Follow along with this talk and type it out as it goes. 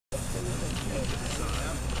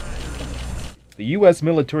The U.S.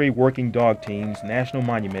 Military Working Dog Team's National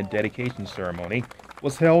Monument dedication ceremony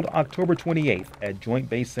was held October 28th at Joint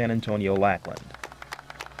Base San Antonio-Lackland.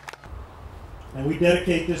 And we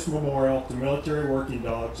dedicate this memorial to military working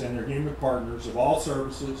dogs and their human partners of all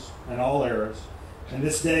services and all eras. And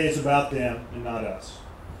this day is about them and not us.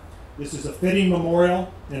 This is a fitting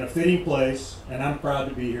memorial in a fitting place, and I'm proud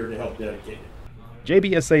to be here to help dedicate it.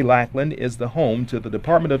 JBSA Lackland is the home to the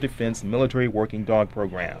Department of Defense Military Working Dog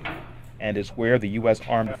Program, and is where the U.S.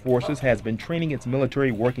 Armed Forces has been training its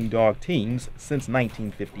military working dog teams since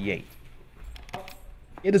 1958.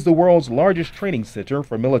 It is the world's largest training center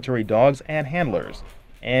for military dogs and handlers,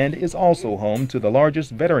 and is also home to the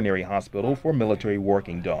largest veterinary hospital for military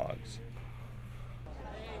working dogs.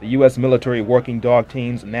 The U.S. Military Working Dog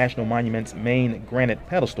Team's National Monument's main granite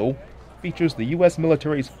pedestal features the U.S.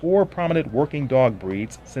 military's 4 prominent working dog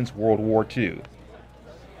breeds since World War II: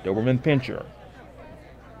 Doberman Pinscher,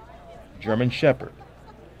 German Shepherd,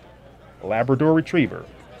 Labrador Retriever,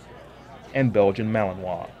 and Belgian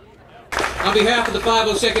Malinois. On behalf of the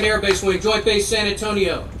 502nd Air Base Wing, Joint Base San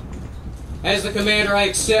Antonio, as the commander, I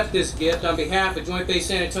accept this gift on behalf of Joint Base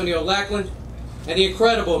San Antonio-Lackland and the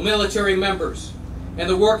incredible military members and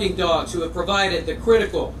the working dogs who have provided the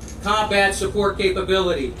critical combat support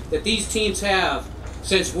capability that these teams have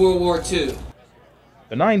since World War II.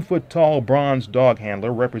 The 9-foot-tall bronze dog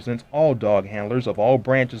handler represents all dog handlers of all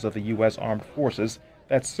branches of the U.S. Armed Forces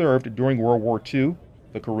that served during World War II,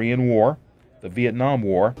 the Korean War, the Vietnam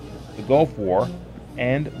War, the Gulf War,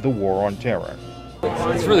 and the War on Terror.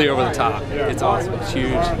 It's really over the top. It's awesome. It's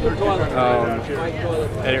huge. And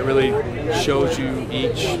it really shows you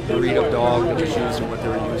each breed of dog that was used and what they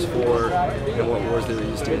were used for and what wars they were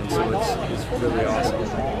used in. So it's really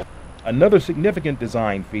awesome. Another significant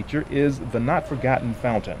design feature is the not-forgotten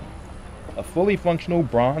fountain, a fully functional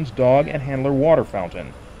bronze dog and handler water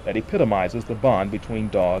fountain that epitomizes the bond between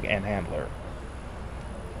dog and handler.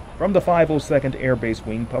 From the 502nd Air Base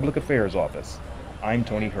Wing Public Affairs Office, I'm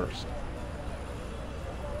Tony Hurst.